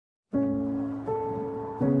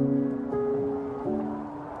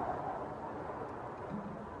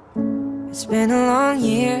It's been a long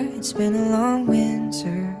year, it's been a long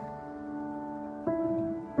winter.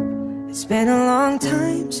 It's been a long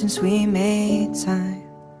time since we made time.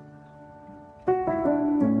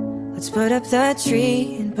 Let's put up the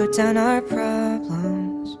tree and put down our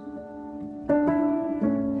problems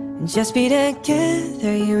and just be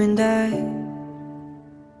together, you and I.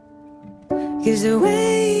 'Cause the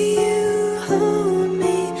way you hold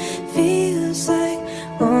me feels like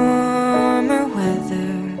warmer weather.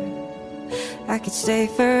 I could stay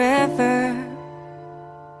forever.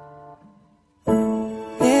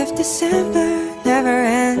 If December never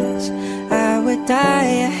ends, I would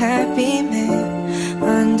die a happy man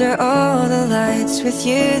under all the lights with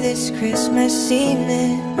you this Christmas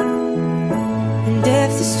evening. And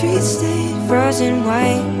if the streets stayed frozen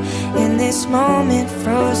white in this moment,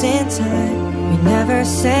 frozen time, we never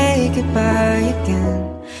say goodbye again.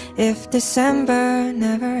 If December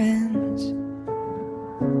never ends.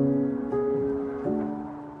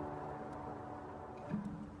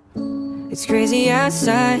 It's crazy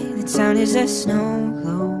outside, the town is a snow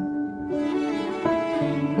globe.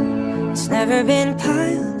 It's never been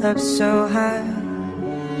piled up so high.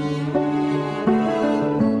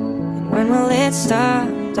 And when will it stop,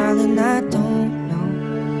 darling, I don't know.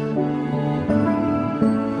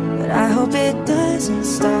 But I hope it doesn't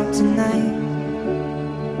stop tonight.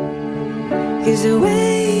 'Cause the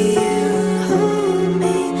way you hold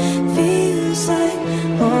me feels like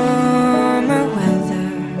warmer weather.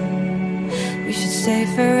 We should stay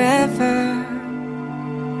forever.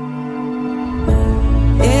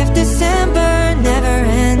 If December never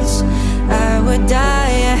ends, I would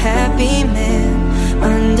die a happy man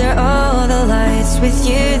under all the lights with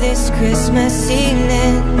you this Christmas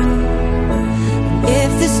evening.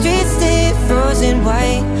 If the streets stay frozen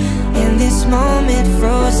white in this moment,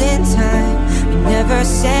 frozen time, we never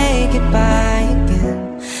say goodbye again.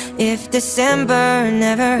 If December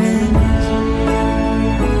never ends.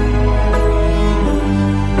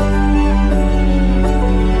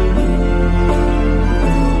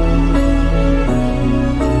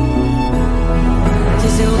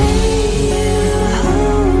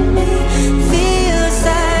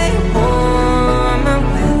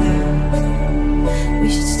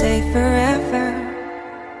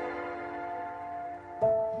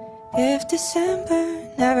 If December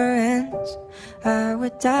never ends, I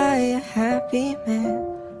would die a happy man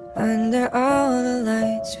under all the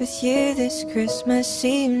lights with you this Christmas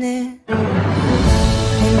evening.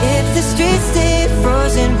 And if the streets stay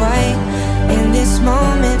frozen white in this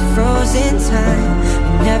moment, frozen time,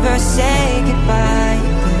 we never say goodbye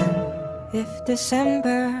again. If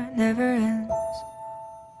December never ends.